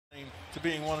to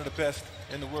being one of the best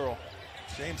in the world.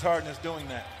 James Harden is doing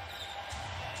that.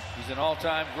 He's an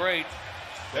all-time great.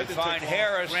 They find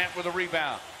Harris. Grant with a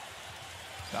rebound.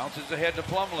 Bounces ahead to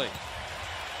Plumlee.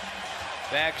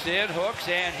 Backs in, hooks,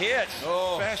 and hits.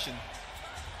 Oh, fashion.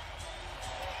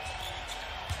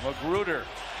 Magruder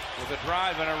with a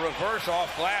drive and a reverse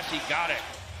off glass. He got it.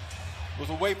 Was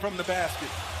away from the basket.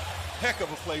 Heck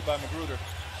of a play by Magruder.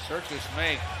 Circus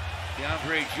make.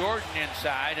 DeAndre Jordan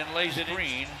inside and lays it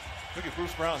green. Look at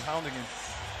Bruce Brown hounding him.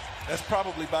 That's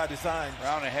probably by design.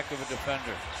 Brown a heck of a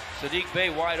defender. Sadiq Bey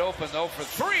wide open though for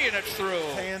three, and it's through.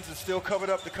 Hands is still covered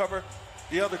up to cover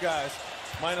the other guys,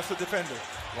 minus the defender.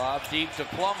 Lob deep to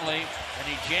Plumlee, and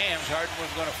he jams. Harden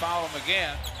was going to foul him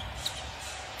again.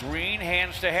 Green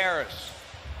hands to Harris.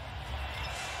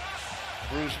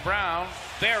 Bruce Brown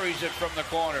buries it from the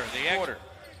corner. The quarter.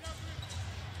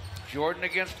 Jordan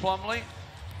against Plumlee.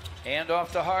 Hand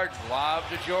off to Harden. Lob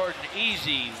to Jordan.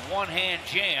 Easy one-hand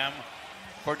jam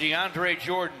for DeAndre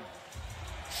Jordan.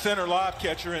 Center lob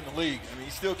catcher in the league. I mean,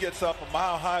 he still gets up a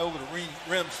mile high over the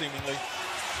rim, seemingly.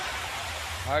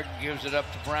 Harden gives it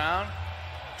up to Brown.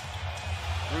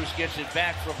 Bruce gets it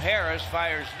back from Harris.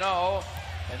 Fires no.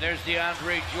 And there's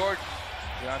DeAndre Jordan.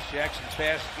 Josh Jackson's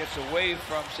pass gets away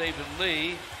from Saban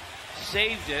Lee.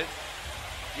 Saved it.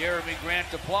 Jeremy Grant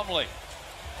to Plumlee.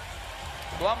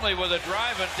 Plumlee with a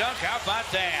drive and dunk. How about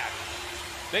that?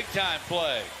 Big time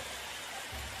play.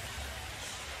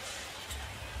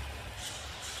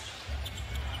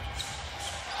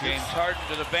 James Harden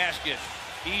to the basket.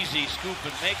 Easy scoop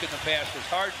and making the pass was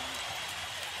Harden.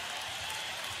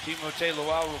 Timothé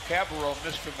Luwawu-Cabarrot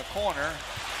missed from the corner.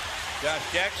 Josh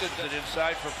Jackson did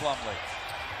inside for Plumlee.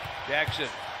 Jackson,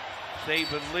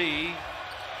 Saban Lee,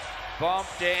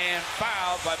 bumped and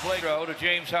fouled by Blake to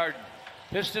James Harden.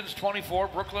 Pistons 24,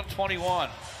 Brooklyn 21.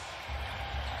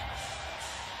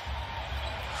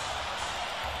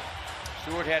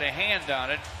 Stewart had a hand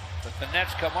on it, but the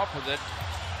Nets come up with it.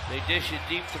 They dish it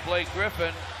deep to Blake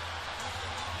Griffin.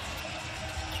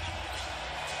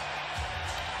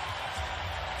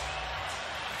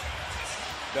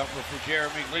 Jumper for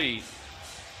Jeremy Lee.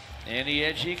 Any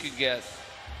edge he can get,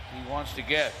 he wants to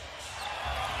get.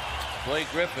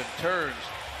 Blake Griffin turns,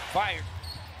 fires.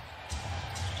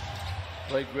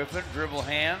 Blake Griffin, dribble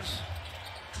hands.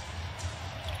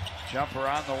 Jumper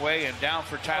on the way and down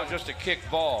for Tyler. Just a kick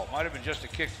ball. Might have been just a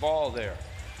kick ball there.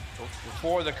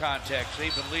 Before the contact,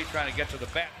 Saban Lee trying to get to the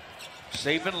back.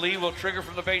 Saban Lee will trigger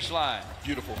from the baseline.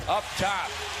 Beautiful. Up top.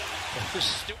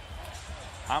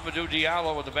 Amadou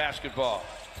Diallo with the basketball.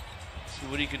 See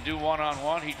what he can do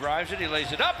one-on-one. He drives it, he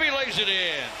lays it up, he lays it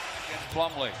in. Against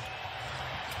Plumlee.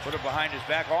 Put it behind his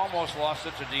back, almost lost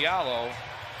it to Diallo.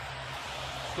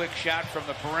 Quick shot from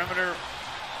the perimeter.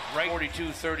 Right,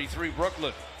 42-33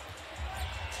 Brooklyn.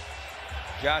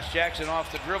 Josh Jackson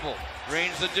off the dribble.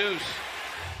 Drains the deuce.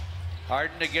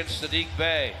 Harden against Sadiq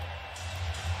Bey.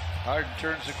 Harden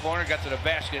turns the corner, got to the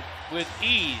basket with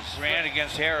ease. Ran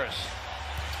against Harris.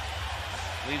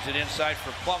 Leaves it inside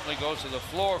for Plumlee, goes to the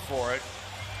floor for it.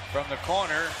 From the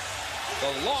corner,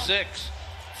 the long 6,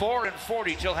 4 and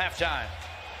 40 till halftime.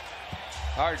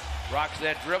 Harden rocks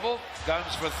that dribble,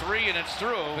 guns for 3, and it's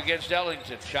through against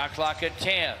Ellington. Shot clock at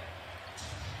 10.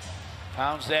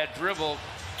 Pounds that dribble,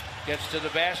 gets to the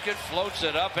basket, floats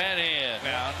it up and in.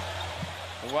 Down.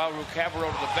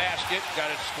 Luwawu-Cabarrot to the basket,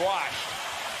 got it squashed.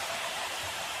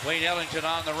 Wayne Ellington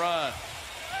on the run.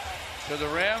 To the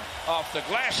rim, off the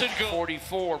glass and go.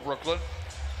 44 Brooklyn.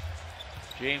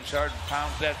 James Harden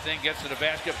pounds that thing, gets to the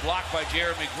basket, blocked by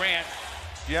Jeremy Grant.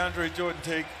 DeAndre Jordan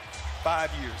take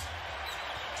 5 years.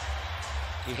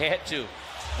 He had to.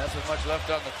 Nothing much left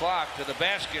on the clock. To the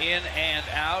basket, in and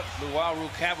out.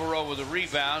 Luwawu-Cabarrot with a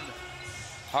rebound.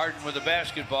 Harden with the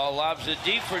basketball, lobs it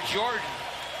deep for Jordan.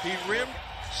 He rimmed.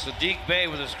 Sadiq Bey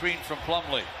with a screen from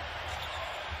Plumlee.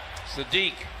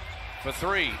 Sadiq for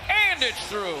 3, and it's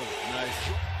through. Nice.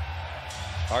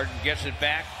 Harden gets it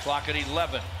back, clock at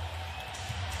 11.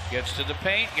 Gets to the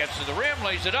paint, gets to the rim,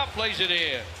 lays it up, lays it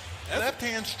in. Left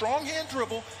hand, strong hand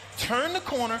dribble, turn the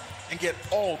corner, and get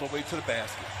all the way to the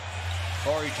basket.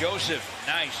 Corey Joseph,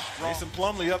 nice. Mason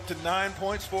Plumlee up to 9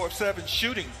 points, 4 of 7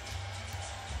 shooting.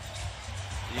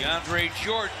 DeAndre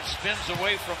Jordan spins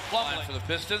away from Plumlee for the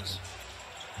Pistons.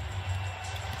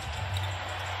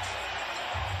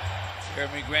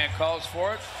 Jeremy Grant calls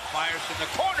for it, fires from the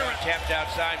corner and tapped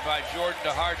outside by Jordan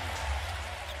to Harden.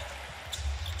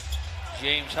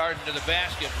 James Harden to the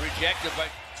basket, rejected by,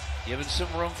 given some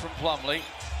room from Plumlee.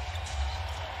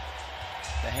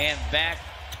 The hand back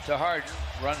to Harden,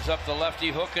 runs up the lefty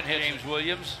hook and hits James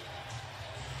Williams.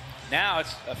 Now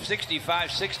it's a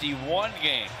 65-61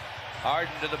 game.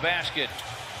 Harden to the basket.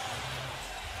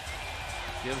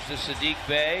 Gives to Sadiq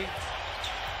Bey.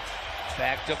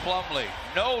 Back to Plumlee.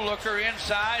 No looker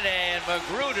inside, and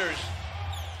Magruder's.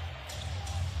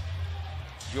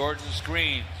 Jordan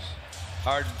screens.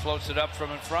 Harden floats it up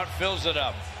from in front, fills it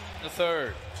up. The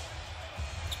third.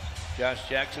 Josh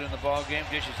Jackson in the ball game,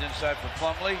 dishes inside for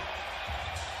Plumlee.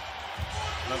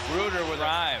 Magruder with a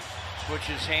drive.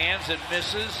 Switches hands and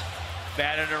misses.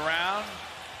 Batted around.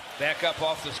 Back up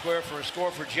off the square for a score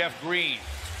for Jeff Green.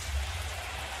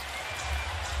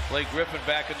 Blake Griffin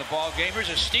back in the ball game. Here's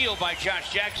a steal by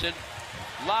Josh Jackson.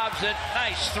 Lobs it.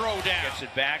 Nice throw down. Gets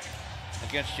it back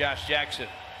against Josh Jackson.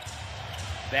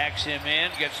 Backs him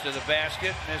in. Gets to the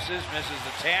basket. Misses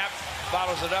the tap.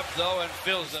 Follows it up though and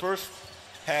fills it. First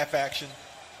half action.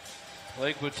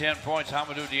 Blake with 10 points.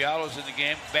 Hamidou Diallo's in the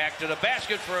game. Back to the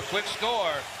basket for a quick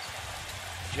score.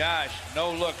 Josh,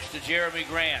 no looks to Jeremy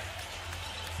Grant.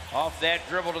 Off that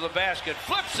dribble to the basket.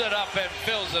 Flips it up and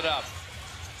fills it up.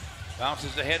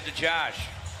 Bounces ahead to Josh.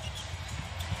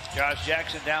 Josh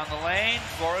Jackson down the lane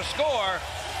for a score.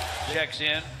 Checks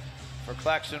in for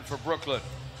Claxton for Brooklyn.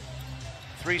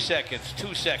 3 seconds,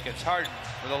 2 seconds. Harden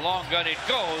with a long gun. It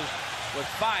goes with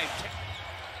 5.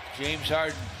 James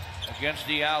Harden against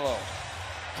Diallo.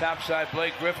 Topside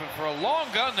Blake Griffin for a long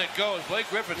gun that goes. Blake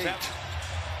Griffin's out.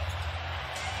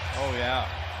 Oh, yeah.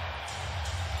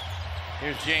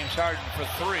 Here's James Harden for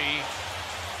 3.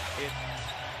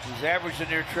 He's averaged a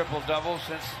near triple-double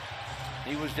since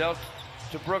he was dealt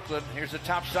to Brooklyn. Here's a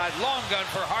topside long gun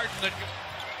for Harden.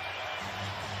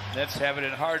 Let's have it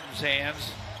in Harden's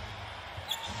hands.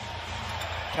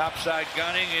 Topside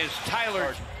gunning is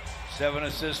Tyler. 7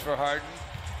 assists for Harden.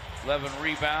 11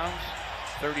 rebounds.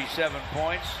 37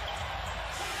 points.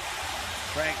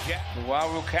 Frank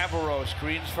Luau Cabarro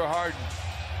screens for Harden.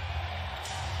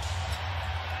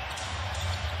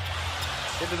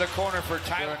 Into the corner for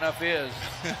Tyler. Enough is.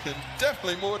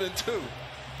 Definitely more than 2.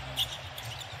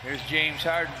 Here's James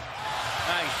Harden.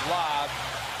 Nice lob.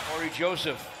 Corey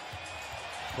Joseph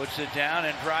puts it down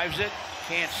and drives it.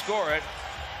 Can't score it.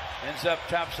 Ends up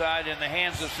topside in the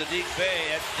hands of Sadiq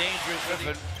Bey. That's dangerous.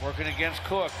 Griffin working against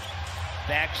Cook.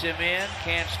 Backs him in.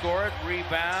 Can't score it.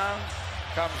 Rebound.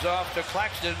 Comes off to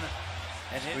Claxton.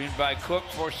 And screened by Cook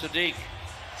for Sadiq.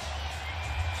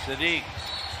 Sadiq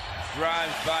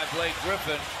drives by Blake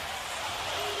Griffin.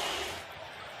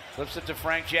 Flips it to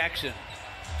Frank Jackson.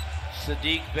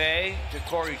 Sadiq Bey to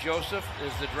Corey Joseph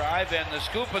is the drive and the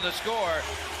scoop and the score.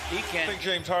 He can. I think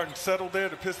James Harden settled there.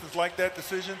 The Pistons like that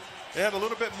decision. They had a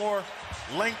little bit more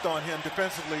length on him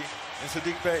defensively in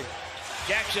Sadiq Bey.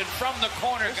 Jackson from the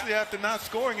corner. Especially after not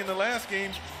scoring in the last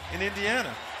game in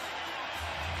Indiana.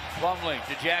 Plumlee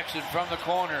to Jackson from the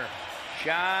corner.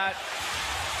 Shot.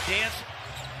 Dance.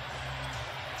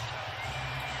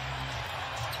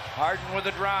 Harden with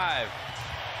a drive.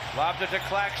 Lobbed it to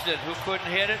Claxton, who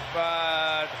couldn't hit it,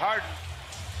 but Harden.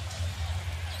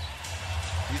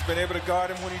 He's been able to guard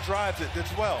him when he drives it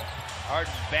as well.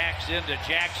 Harden backs into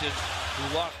Jackson,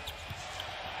 who lost.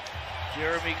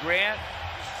 Jeremy Grant,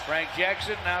 Frank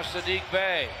Jackson, now Sadiq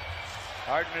Bey.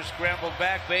 Harden is scrambled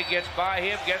back. Bey gets by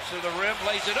him, gets to the rim,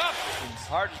 lays it up.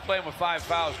 Harden's playing with 5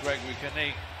 fouls, Gregory. Can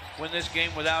they win this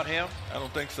game without him? I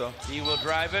don't think so. He will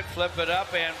drive it, flip it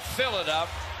up, and fill it up.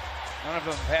 None of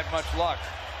them had much luck.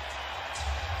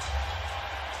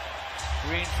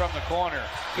 Green from the corner.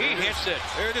 He hits it.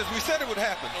 There it is. We said it would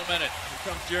happen. A minute.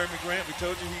 Here comes Jeremy Grant. We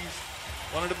told you he's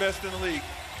one of the best in the league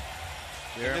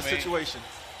in this situation.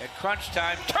 At crunch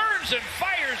time, turns and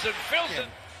fires and fills it.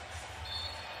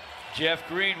 Jeff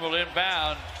Green will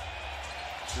inbound.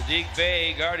 Sadiq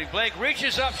Bey guarding Blake.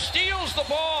 Reaches up, steals the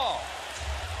ball.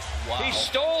 Wow. He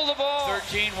stole the ball.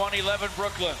 13-1-11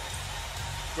 Brooklyn.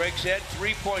 Greg said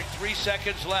 3.3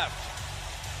 seconds left.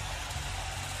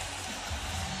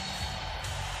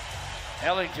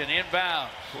 Ellington inbounds.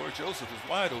 Corey Joseph is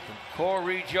wide open.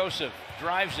 Corey Joseph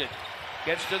drives it.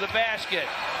 Gets to the basket.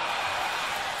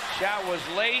 Shot was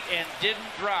late and didn't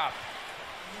drop.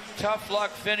 Tough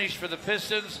luck finish for the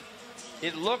Pistons.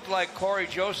 It looked like Corey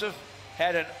Joseph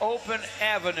had an open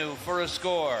avenue for a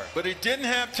score. But he didn't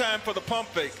have time for the pump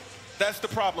fake. That's the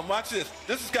problem. Watch this.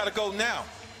 This has got to go now.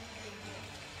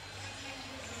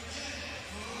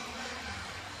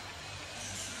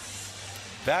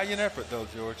 Valiant effort, though,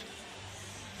 George.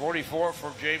 44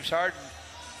 for James Harden,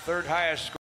 third highest score.